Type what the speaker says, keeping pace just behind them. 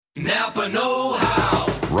Napa Know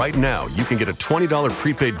How. Right now, you can get a $20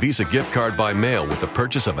 prepaid Visa gift card by mail with the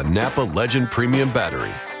purchase of a Napa Legend Premium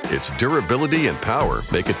Battery. Its durability and power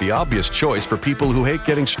make it the obvious choice for people who hate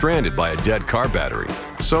getting stranded by a dead car battery.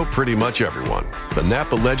 So pretty much everyone. The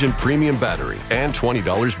Napa Legend Premium Battery and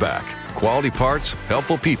 $20 back. Quality parts,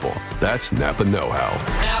 helpful people. That's Napa Know How.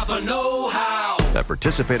 Napa Know How. At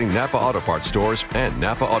participating Napa Auto Parts stores and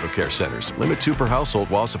Napa Auto Care centers. Limit 2 per household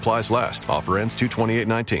while supplies last. Offer ends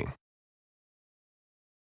 2/28/19.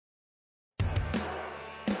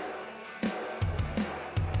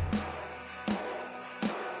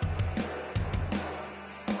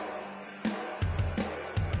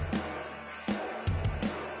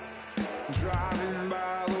 Driving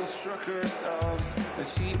by those trucker stops, the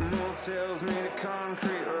cheap motels made of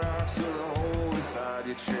concrete rocks with a hole inside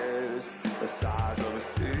your chest, the size of a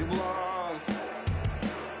city block.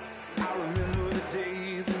 I remember the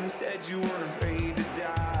days when you said you weren't afraid to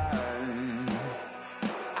die.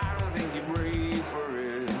 I don't think you're brave for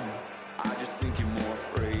it, I just think you're more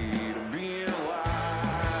afraid of being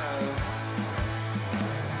alive.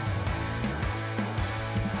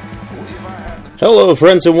 Well, if I had the Hello,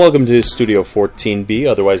 friends, and welcome to Studio 14B,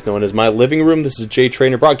 otherwise known as my living room. This is Jay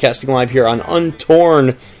Trainer, broadcasting live here on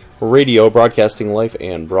Untorn Radio, broadcasting life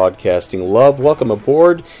and broadcasting love. Welcome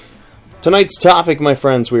aboard. Tonight's topic, my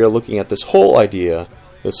friends, we are looking at this whole idea,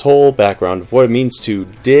 this whole background of what it means to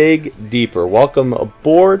dig deeper. Welcome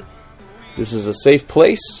aboard. This is a safe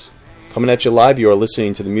place. Coming at you live, you are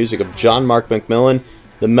listening to the music of John Mark McMillan,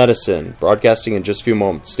 The Medicine, broadcasting in just a few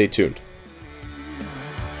moments. Stay tuned.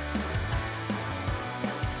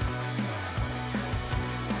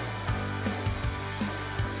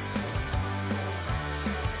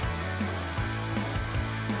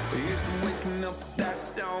 Used to waking up with that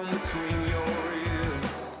stone between your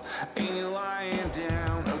ribs. Ain't you lying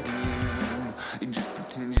down again? You just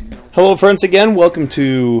pretend you don't. Hello, friends, again. Welcome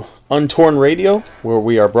to Untorn Radio, where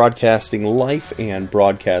we are broadcasting life and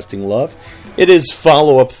broadcasting love. It is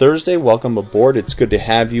Follow-Up Thursday. Welcome aboard. It's good to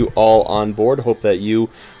have you all on board. Hope that you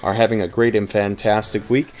are having a great and fantastic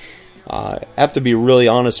week. I have to be really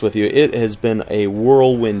honest with you. It has been a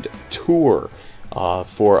whirlwind tour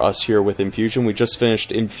for us here with Infusion. We just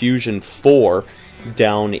finished Infusion 4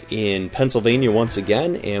 down in Pennsylvania once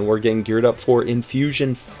again, and we're getting geared up for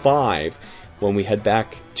Infusion 5 when we head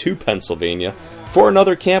back to Pennsylvania for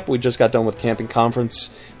another camp. We just got done with Camping Conference,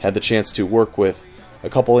 had the chance to work with a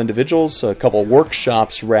couple individuals, a couple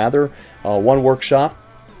workshops rather. One workshop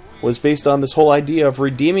was based on this whole idea of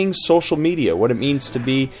redeeming social media, what it means to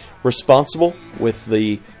be responsible with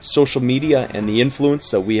the social media and the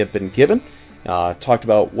influence that we have been given. Talked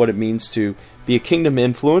about what it means to be a kingdom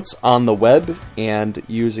influence on the web and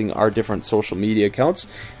using our different social media accounts,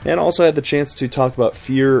 and also had the chance to talk about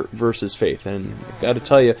fear versus faith. And I've got to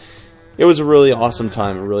tell you, it was a really awesome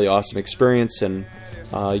time, a really awesome experience, and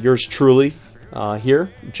yours truly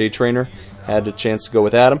here, Jay Trainer, had a chance to go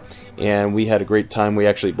with Adam, and we had a great time. We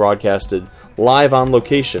actually broadcasted live on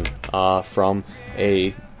location from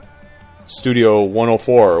a Studio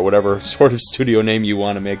 104 or whatever sort of studio name you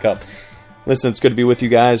want to make up. Listen, it's good to be with you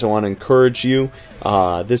guys. I want to encourage you.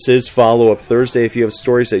 This is Follow-Up Thursday. If you have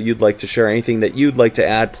stories that you'd like to share, anything that you'd like to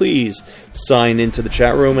add, please sign into the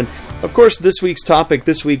chat room. And, of course, this week's topic,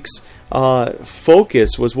 this week's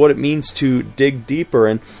focus was what it means to dig deeper.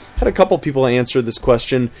 And had a couple people answer this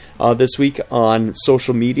question this week on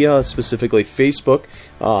social media, specifically Facebook.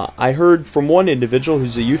 I heard from one individual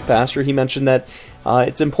who's a youth pastor. He mentioned that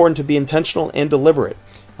it's important to be intentional and deliberate.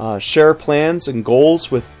 Share plans and goals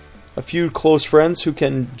with a few close friends who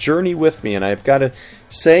can journey with me. And I've got to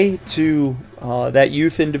say to that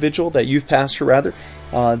youth individual, that youth pastor rather,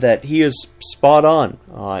 that he is spot on.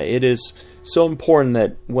 It is so important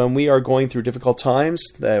that when we are going through difficult times,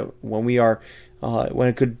 that when we are,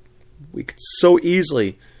 we could so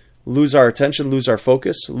easily lose our attention, lose our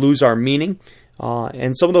focus, lose our meaning.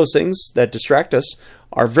 And some of those things that distract us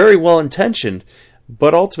are very well intentioned,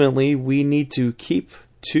 but ultimately we need to keep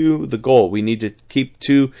to the goal. We need to keep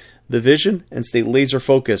to the vision and stay laser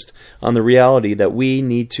focused on the reality that we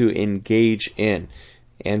need to engage in.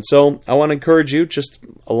 And so I want to encourage you, just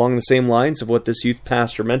along the same lines of what this youth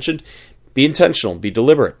pastor mentioned, be intentional, be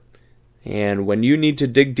deliberate. And when you need to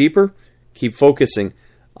dig deeper, keep focusing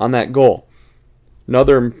on that goal.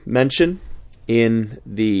 Another mention in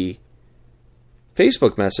the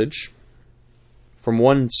Facebook message from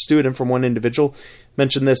one student, from one individual,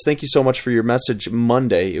 mentioned this. Thank you so much for your message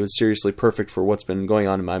Monday. It was seriously perfect for what's been going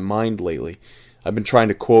on in my mind lately. I've been trying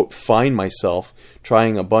to, quote, find myself,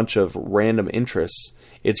 trying a bunch of random interests.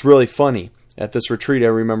 It's really funny. At this retreat, I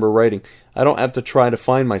remember writing, I don't have to try to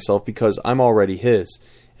find myself because I'm already his.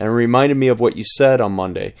 and it reminded me of what you said on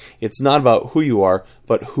Monday. It's not about who you are,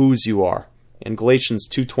 but whose you are. In Galatians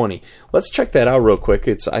 2:20. Let's check that out real quick.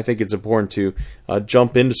 I think it's important to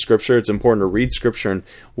jump into Scripture. It's important to read Scripture and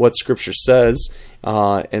what Scripture says.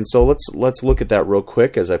 And so let's look at that real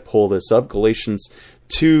quick as I pull this up. Galatians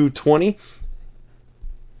 2:20.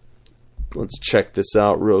 Let's check this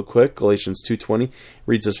out real quick. Galatians 2:20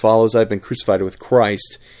 reads as follows: I've been crucified with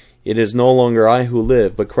Christ. It is no longer I who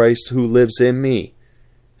live, but Christ who lives in me.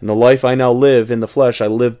 And the life I now live in the flesh, I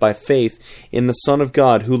live by faith in the Son of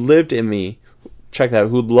God who lived in me. Check that,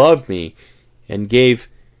 who loved me and gave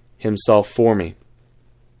himself for me.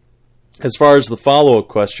 As far as the follow-up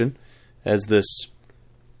question, as this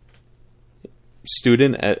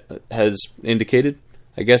student has indicated,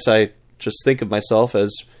 I guess I just think of myself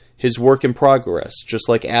as his work in progress, just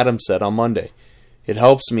like Adam said on Monday. It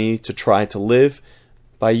helps me to try to live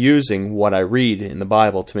by using what I read in the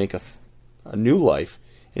Bible to make a new life,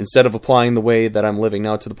 instead of applying the way that I'm living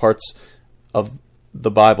now to the parts of the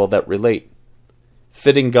Bible that relate.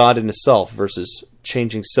 Fitting God into self versus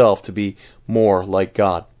changing self to be more like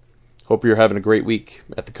God. Hope you're having a great week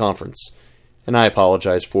at the conference. And I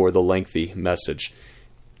apologize for the lengthy message.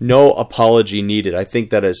 No apology needed. I think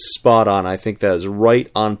that is spot on. I think that is right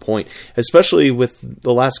on point, especially with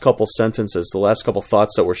the last couple sentences, the last couple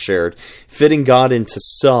thoughts that were shared. Fitting God into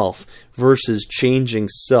self versus changing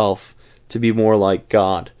self to be more like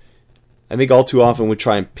God. I think all too often we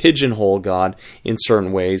try and pigeonhole God in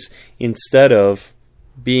certain ways instead of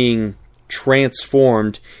being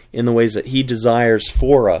transformed in the ways that He desires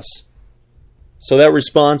for us. So that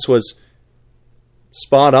response was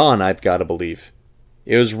spot on, I've got to believe.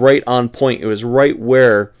 It was right on point. It was right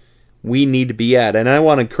where we need to be at. And I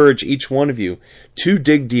want to encourage each one of you to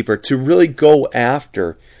dig deeper, to really go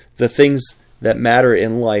after the things that matter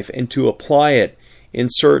in life and to apply it in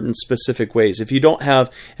certain specific ways. If you don't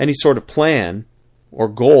have any sort of plan or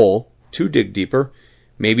goal to dig deeper,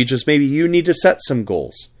 maybe you need to set some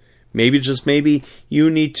goals. Maybe you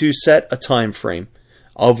need to set a time frame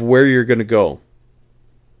of where you're going to go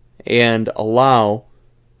and allow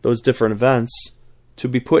those different events to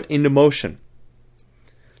be put into motion.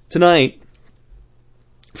 Tonight,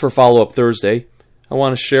 for Follow-Up Thursday, I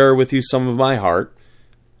want to share with you some of my heart.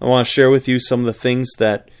 I want to share with you some of the things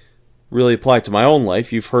that really apply to my own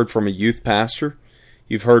life. You've heard from a youth pastor.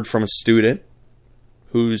 You've heard from a student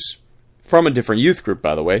who's from a different youth group,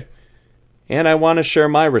 by the way. And I want to share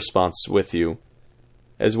my response with you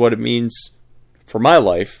as what it means for my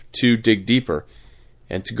life to dig deeper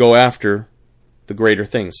and to go after the greater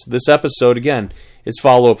things. This episode, again, is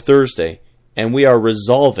Follow-Up Thursday, and we are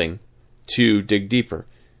resolving to dig deeper.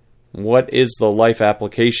 What is the life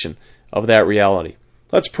application of that reality?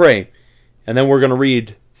 Let's pray, and then we're going to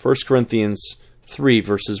read 1 Corinthians 3,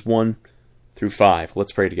 verses 1 through 5.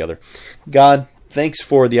 Let's pray together. God, thanks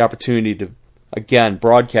for the opportunity to, again,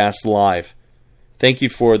 broadcast live. Thank you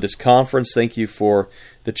for this conference. Thank you for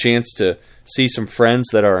the chance to see some friends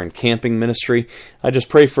that are in camping ministry. I just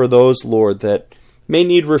pray for those, Lord, that may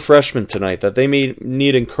need refreshment tonight, that they may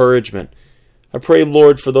need encouragement. I pray,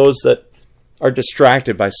 Lord, for those that are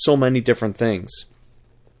distracted by so many different things.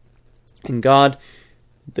 And God,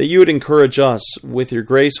 that you would encourage us with your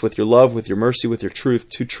grace, with your love, with your mercy, with your truth,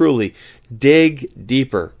 to truly dig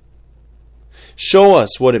deeper. Show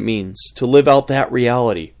us what it means to live out that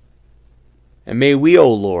reality. And may we, O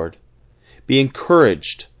Lord, be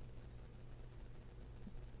encouraged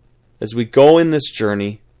as we go in this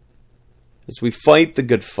journey, as we fight the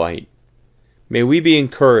good fight. May we be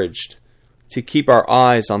encouraged to keep our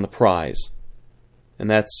eyes on the prize, and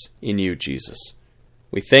that's in you, Jesus.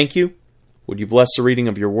 We thank you. Would you bless the reading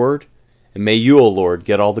of your word? And may you, O Lord,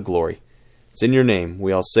 get all the glory. It's in your name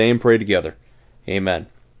we all say and pray together. Amen.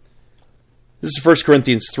 This is 1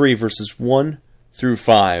 Corinthians 3, verses 1 through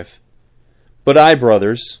 5. But I,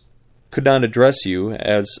 brothers, could not address you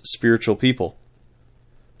as spiritual people,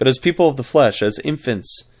 but as people of the flesh, as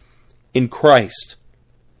infants in Christ.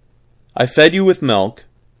 I fed you with milk,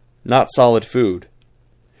 not solid food,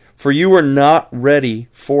 for you were not ready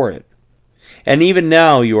for it, and even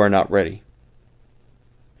now you are not ready.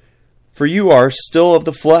 For you are still of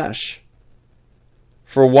the flesh.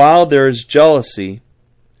 For while there is jealousy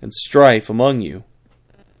and strife among you,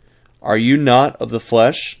 are you not of the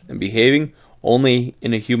flesh and behaving only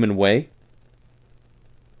in a human way?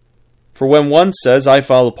 For when one says, I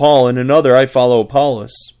follow Paul, and another, I follow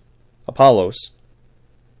Apollos,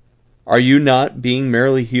 are you not being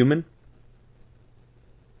merely human?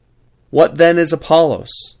 What then is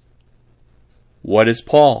Apollos? What is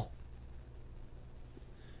Paul?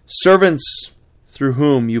 Servants through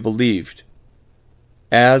whom you believed,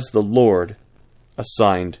 as the Lord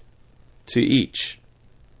assigned to each.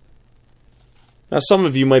 Now, some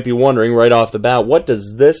of you might be wondering right off the bat, what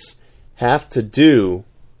does this have to do?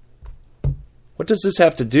 What does this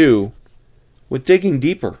have to do with digging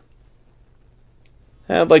deeper?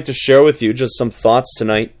 And I'd like to share with you just some thoughts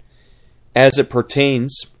tonight as it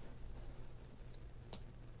pertains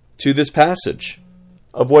to this passage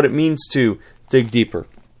of what it means to dig deeper.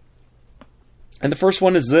 And the first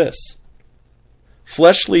one is this: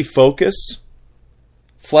 fleshly focus,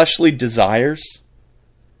 fleshly desires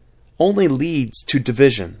only leads to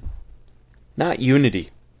division, not unity.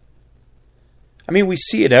 I mean, we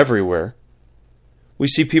see it everywhere. We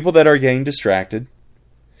see people that are getting distracted.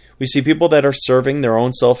 We see people that are serving their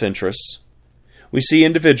own self-interests. We see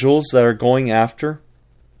individuals that are going after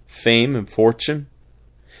fame and fortune,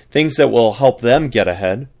 things that will help them get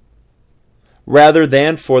ahead, rather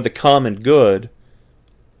than for the common good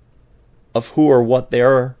of who or what they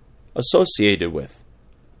are associated with.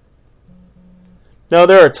 Now,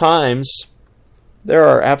 there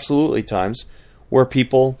are absolutely times where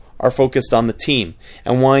people are focused on the team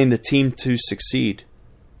and wanting the team to succeed.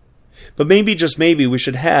 But maybe, just maybe, we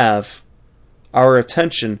should have our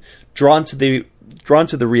attention drawn to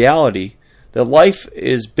the reality that life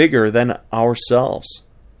is bigger than ourselves.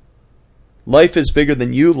 Life is bigger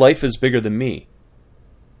than you. Life is bigger than me.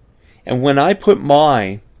 And when I put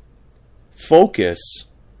my focus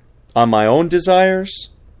on my own desires,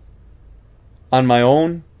 on my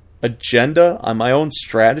own agenda, on my own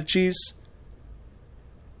strategies,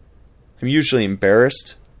 I'm usually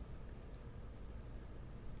embarrassed.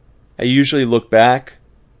 I usually look back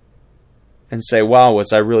and say, wow,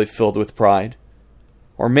 was I really filled with pride?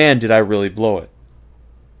 Or man, did I really blow it?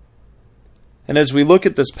 And as we look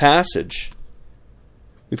at this passage,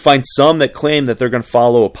 we find some that claim that they're going to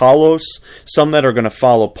follow Apollos, some that are going to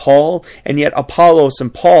follow Paul, and yet Apollos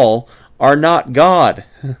and Paul are not God.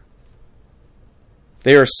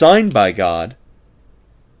 They are assigned by God.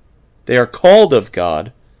 They are called of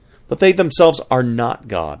God, but they themselves are not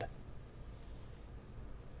God.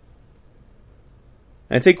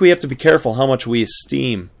 And I think we have to be careful how much we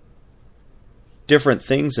esteem different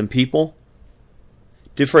things and people,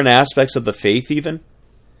 different aspects of the faith even.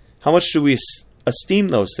 How much do we esteem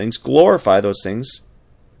those things, glorify those things,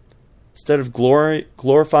 instead of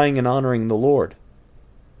glorifying and honoring the Lord?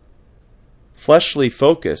 Fleshly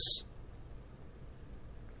focus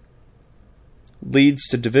leads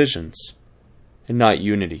to divisions and not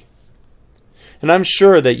unity. And I'm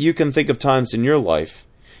sure that you can think of times in your life,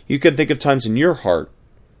 you can think of times in your heart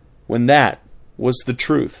when that was the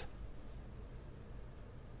truth.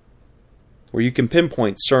 Where you can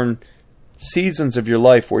pinpoint certain seasons of your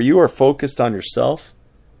life where you are focused on yourself.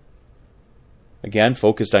 Again,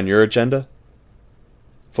 focused on your agenda.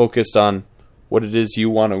 Focused on what it is you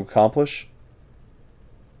want to accomplish.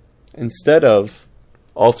 Instead of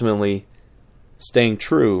ultimately staying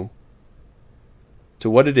true to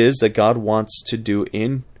what it is that God wants to do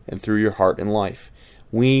in and through your heart and life.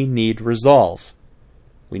 We need resolve.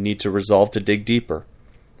 We need to resolve to dig deeper.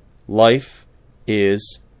 Life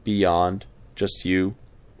is beyond just you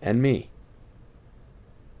and me.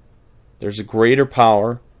 There's a greater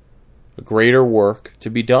power, a greater work to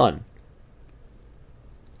be done.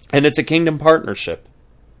 And it's a kingdom partnership.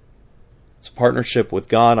 It's a partnership with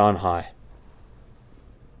God on high.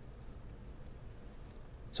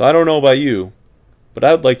 So I don't know about you, but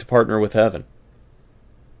I would like to partner with heaven.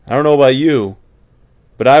 I don't know about you,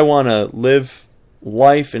 but I want to live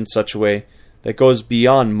life in such a way that goes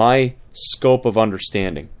beyond my scope of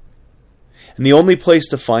understanding. And the only place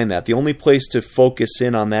to find that, the only place to focus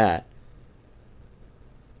in on that,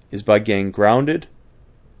 is by getting grounded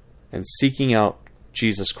and seeking out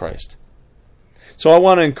Jesus Christ. So I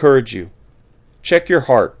want to encourage you, check your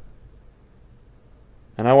heart.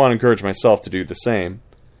 And I want to encourage myself to do the same.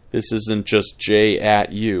 This isn't just Jay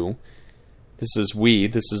at you. This is we.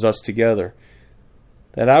 This is us together.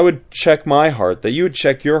 That I would check my heart, that you would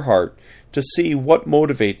check your heart to see what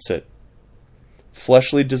motivates it.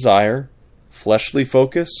 Fleshly desire, fleshly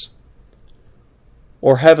focus,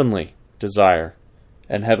 or heavenly desire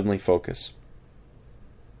and heavenly focus.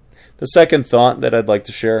 The second thought that I'd like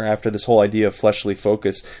to share after this whole idea of fleshly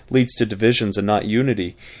focus leads to divisions and not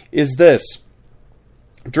unity is this.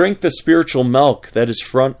 Drink the spiritual milk that is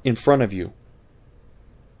in front of you.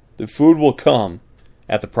 The food will come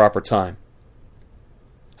at the proper time.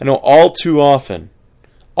 I know all too often,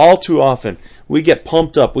 we get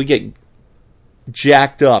pumped up, we get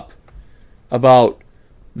jacked up about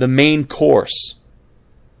the main course.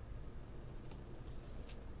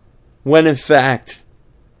 When in fact,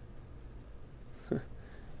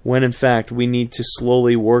 we need to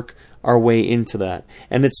slowly work our way into that.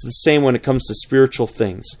 And it's the same when it comes to spiritual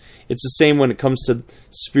things. It's the same when it comes to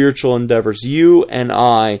spiritual endeavors. You and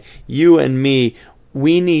I, you and me,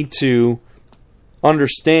 we need to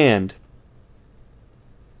understand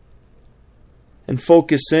and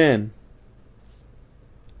focus in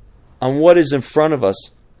on what is in front of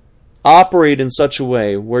us. Operate in such a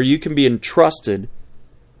way where you can be entrusted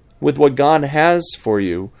with what God has for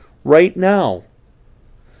you right now.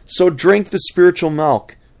 So drink the spiritual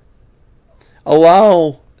milk.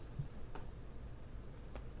 Allow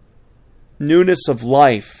newness of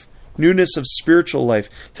life, newness of spiritual life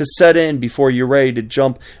to set in before you're ready to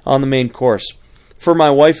jump on the main course. For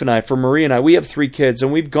my wife and I, for Marie and I, we have 3 kids,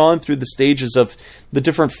 and we've gone through the stages of the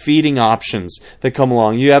different feeding options that come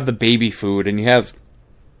along. You have the baby food, and you have,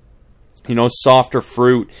 softer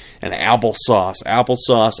fruit and applesauce,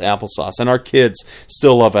 and our kids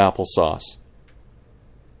still love applesauce.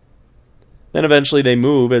 Then eventually they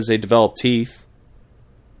move as they develop teeth.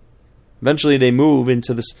 Eventually they move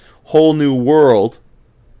into this whole new world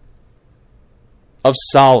of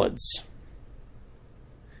solids.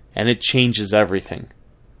 And it changes everything.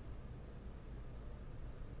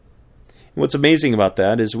 And what's amazing about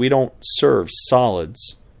that is we don't serve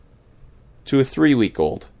solids to a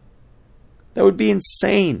 3-week-old. That would be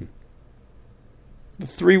insane. The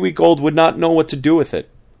 3-week-old would not know what to do with it.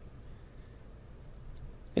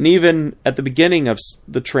 And even at the beginning of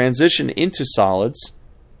the transition into solids,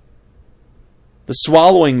 the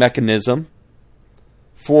swallowing mechanism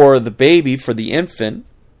for the baby, for the infant,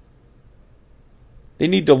 they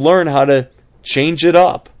need to learn how to change it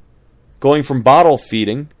up, going from bottle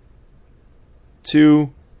feeding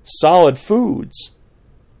to solid foods.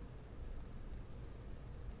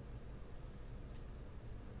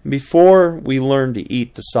 Before we learn to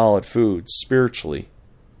eat the solid foods spiritually,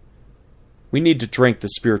 we need to drink the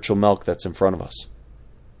spiritual milk that's in front of us.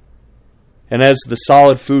 And as the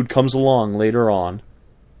solid food comes along later on,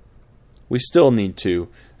 we still need to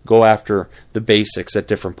go after the basics at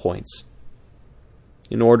different points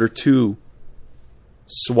in order to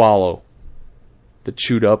swallow the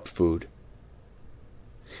chewed up food.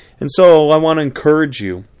 And so I want to encourage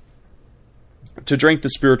you to drink the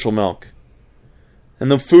spiritual milk,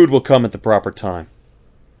 and the food will come at the proper time.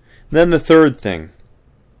 And then the third thing,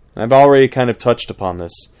 I've already kind of touched upon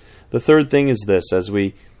this. The third thing is this, as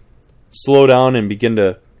we slow down and begin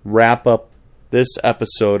to wrap up this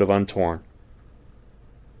episode of Untorn.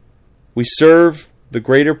 We serve the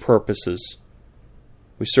greater purposes.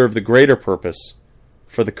 We serve the greater purpose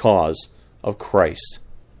for the cause of Christ.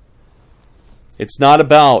 It's not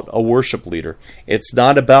about a worship leader. It's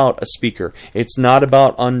not about a speaker. It's not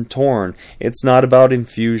about Untorn. It's not about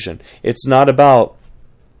Infusion. It's not about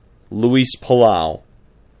Luis Palau.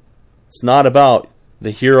 It's not about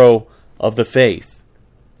the hero of the faith.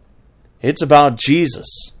 It's about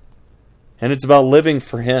Jesus. And it's about living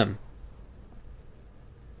for Him.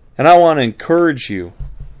 And I want to encourage you.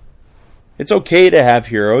 It's okay to have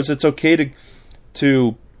heroes. It's okay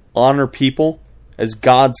to honor people as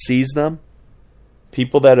God sees them.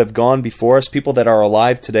 People that have gone before us. People that are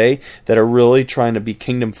alive today that are really trying to be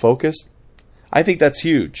kingdom focused. I think that's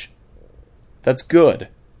huge. That's good.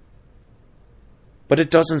 But it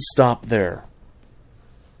doesn't stop there.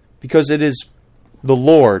 Because it is the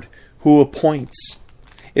Lord who appoints.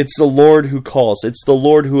 It's the Lord who calls. It's the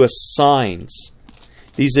Lord who assigns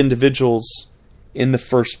these individuals in the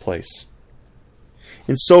first place.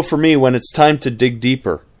 And so for me, when it's time to dig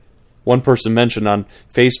deeper, one person mentioned on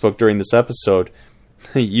Facebook during this episode,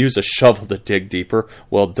 use a shovel to dig deeper.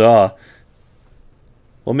 Well, duh.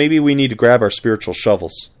 Well, maybe we need to grab our spiritual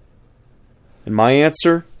shovels. And my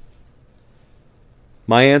answer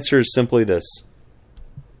is simply this.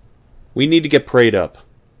 We need to get prayed up.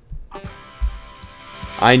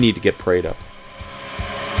 I need to get prayed up.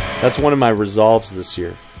 That's one of my resolves this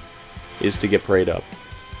year, is to get prayed up.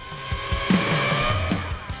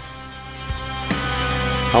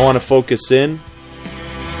 I want to focus in,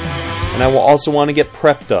 and I will also want to get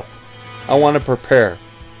prepped up. I want to prepare.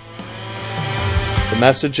 The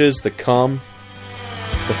messages that come,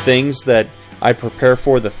 the things that I prepare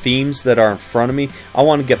for, the themes that are in front of me, I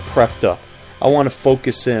want to get prepped up. I want to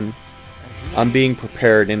focus in on being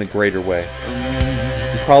prepared in a greater way.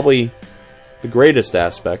 And probably the greatest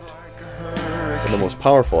aspect, and the most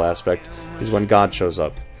powerful aspect, is when God shows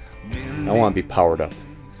up. I want to be powered up.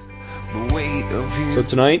 So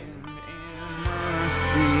tonight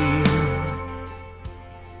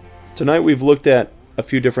we've looked at a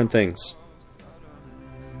few different things.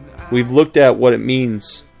 We've looked at what it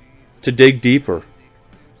means to dig deeper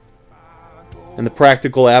and the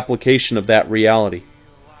practical application of that reality.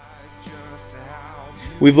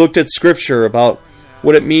 We've looked at Scripture about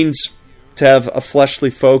what it means to have a fleshly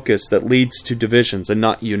focus that leads to divisions and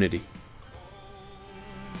not unity.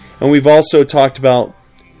 And we've also talked about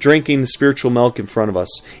drinking the spiritual milk in front of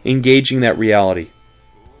us, engaging that reality.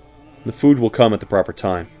 The food will come at the proper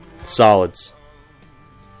time. Solids.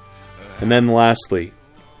 And then lastly,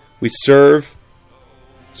 we serve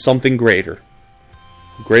something greater.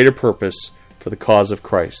 A greater purpose for the cause of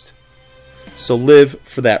Christ. So live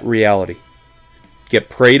for that reality. Get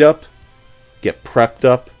prayed up. Get prepped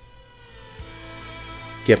up.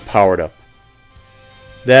 Get powered up.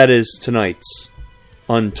 That is tonight's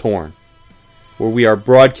Untorn, where we are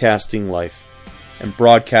broadcasting life and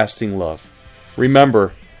broadcasting love.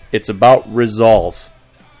 Remember, it's about resolve,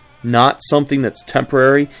 not something that's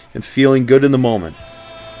temporary and feeling good in the moment,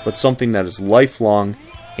 but something that is lifelong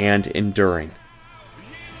and enduring.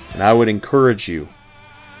 And I would encourage you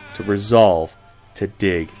to resolve to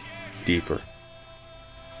dig deeper.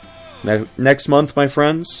 Next month, my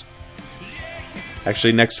friends,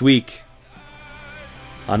 actually next week,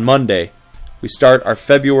 on Monday, we start our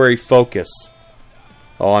February focus.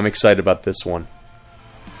 Oh, I'm excited about this one.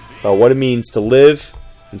 About what it means to live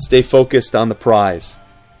and stay focused on the prize.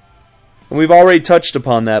 And we've already touched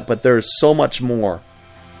upon that, but there is so much more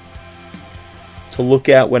to look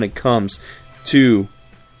at when it comes to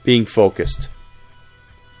being focused.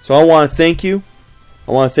 So I want to thank you.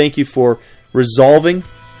 I want to thank you for resolving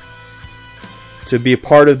to be a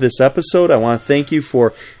part of this episode. I want to thank you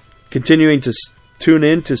for continuing to tune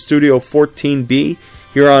in to Studio 14B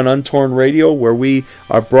here on Untorn Radio, where we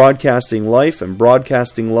are broadcasting life and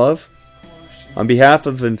broadcasting love. On behalf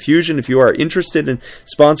of Infusion, if you are interested in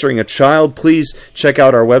sponsoring a child, please check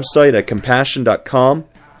out our website at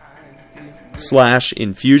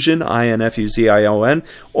compassion.com/infusion, INFUZION,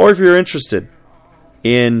 or if you're interested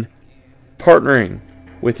in partnering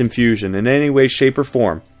with Infusion in any way, shape, or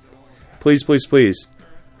form, please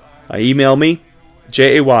email me,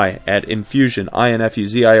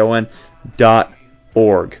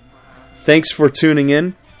 jay@infusion.org. Thanks for tuning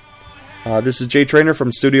in. This is Jay Trainer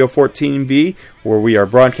from Studio 14B, where we are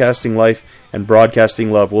broadcasting life and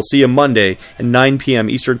broadcasting love. We'll see you Monday at 9 p.m.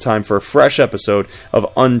 Eastern Time for a fresh episode of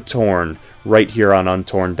Untorn, right here on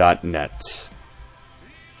untorn.net.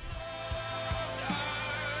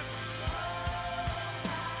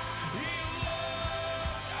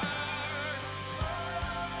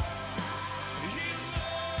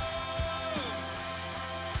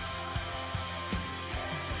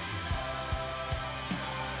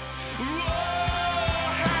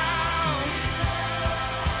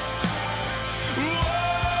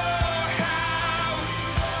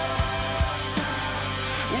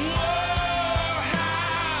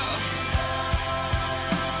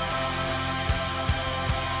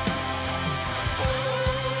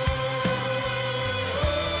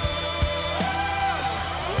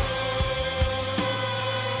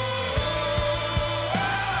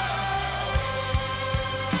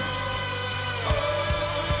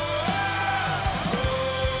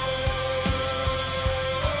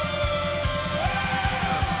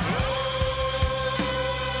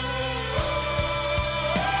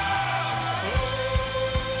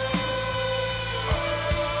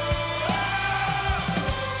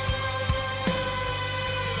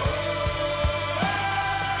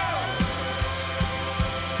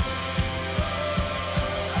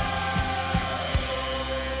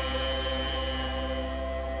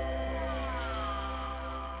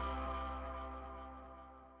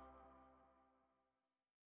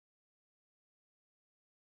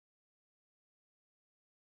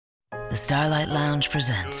 The Starlight Lounge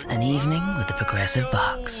presents An Evening with the Progressive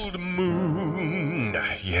Box. Old moon,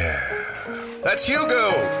 yeah. That's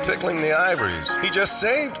Hugo, tickling the ivories. He just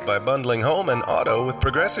saved by bundling home and auto with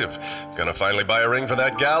Progressive. Gonna finally buy a ring for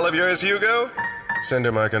that gal of yours, Hugo? Send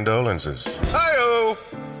her my condolences. Hi-oh!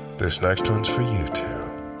 This next one's for you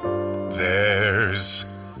two. There's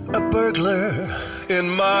a burglar in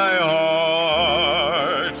my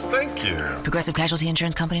heart. Thank you. Progressive Casualty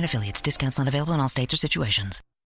Insurance Company and Affiliates. Discounts not available in all states or situations.